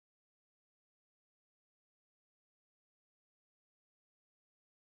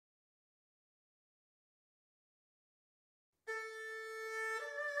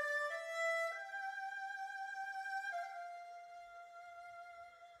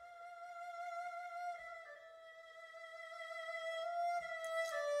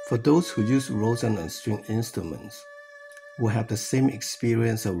For those who use rosin on string instruments, will have the same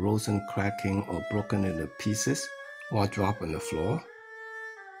experience of rosin cracking or broken into pieces or drop on the floor,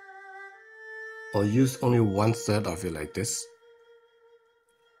 or use only 1/3 of it like this.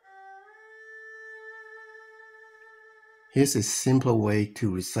 Here's a simpler way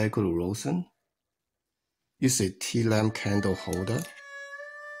to recycle rosin. Use a tea lamp candle holder.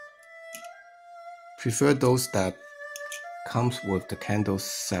 Prefer those that comes with the candles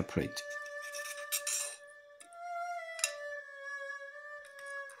separate.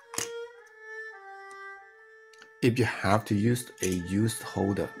 If you have to use a used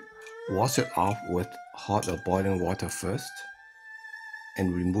holder, wash it off with hot or boiling water first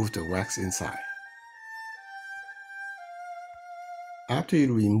and remove the wax inside. After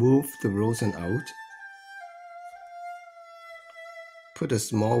you remove the rosin out, put the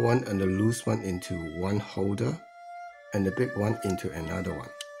small one and the loose one into one holder and the big one into another one.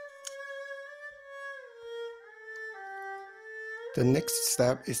 The next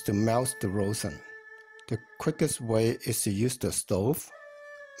step is to melt the rosin. The quickest way is to use the stove.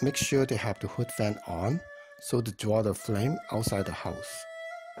 Make sure to have the hood fan on so to draw the flame outside the house.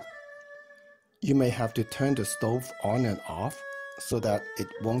 You may have to turn the stove on and off so that it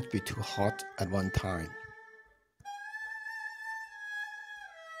won't be too hot at one time.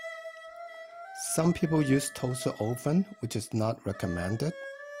 Some people use toaster oven, which is not recommended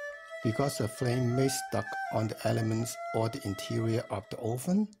because the flame may stuck on the elements or the interior of the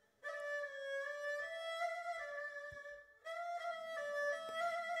oven.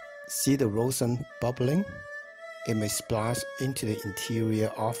 See the rosin bubbling? It may splash into the interior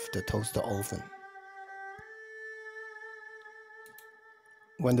of the toaster oven.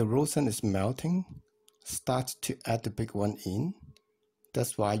 When the rosin is melting, start to add the big one in.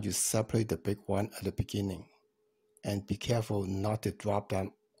 That's why you separate the big one at the beginning. And be careful not to drop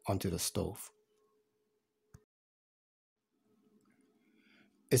them onto the stove.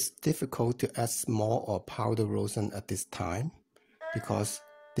 It's difficult to add small or powder rosin at this time because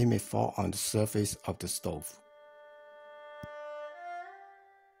they may fall on the surface of the stove.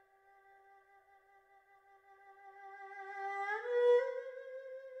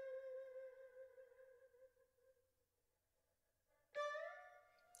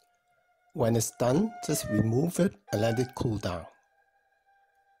 When it's done, just remove it and let it cool down.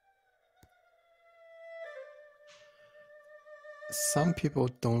 Some people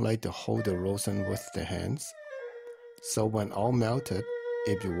don't like to hold the rosin with their hands, so when all melted,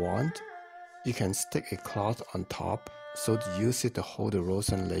 if you want, you can stick a cloth on top so to use it to hold the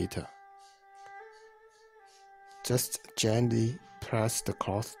rosin later. Just gently press the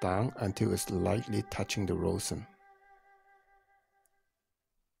cloth down until it's lightly touching the rosin.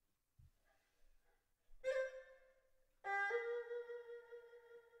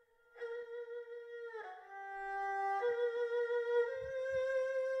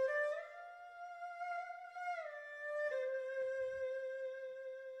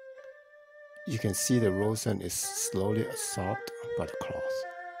 You can see the rosin is slowly absorbed by the cloth.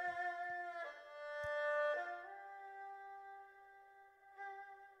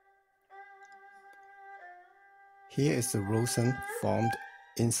 Here is the rosin formed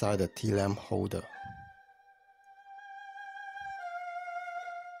inside the tea lamp holder.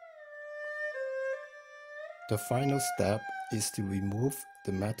 The final step is to remove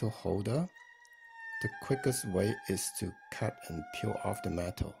the metal holder. The quickest way is to cut and peel off the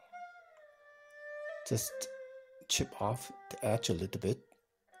metal. Just chip off the edge a little bit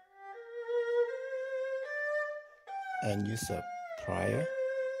and use a plier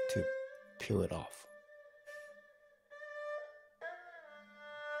to peel it off.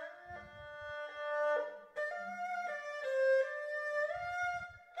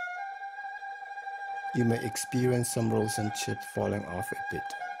 You may experience some rosin chips falling off a bit.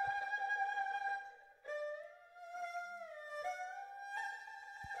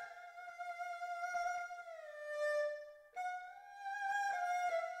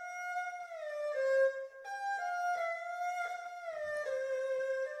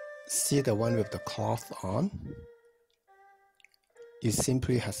 See the one with the cloth on? You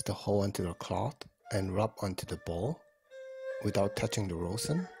simply have to hold onto the cloth and rub onto the bowl without touching the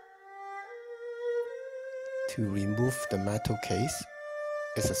rosin. To remove the metal case,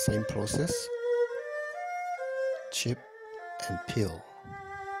 it's the same process. Chip and peel.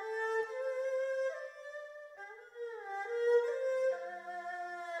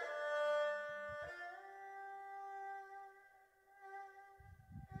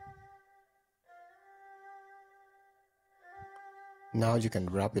 Now you can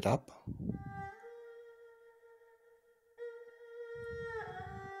wrap it up.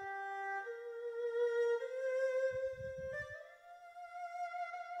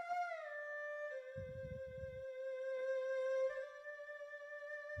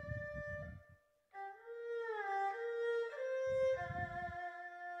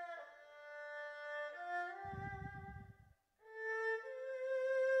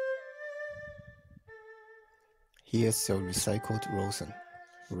 Here's your recycled rosin,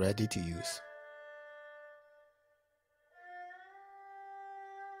 ready to use.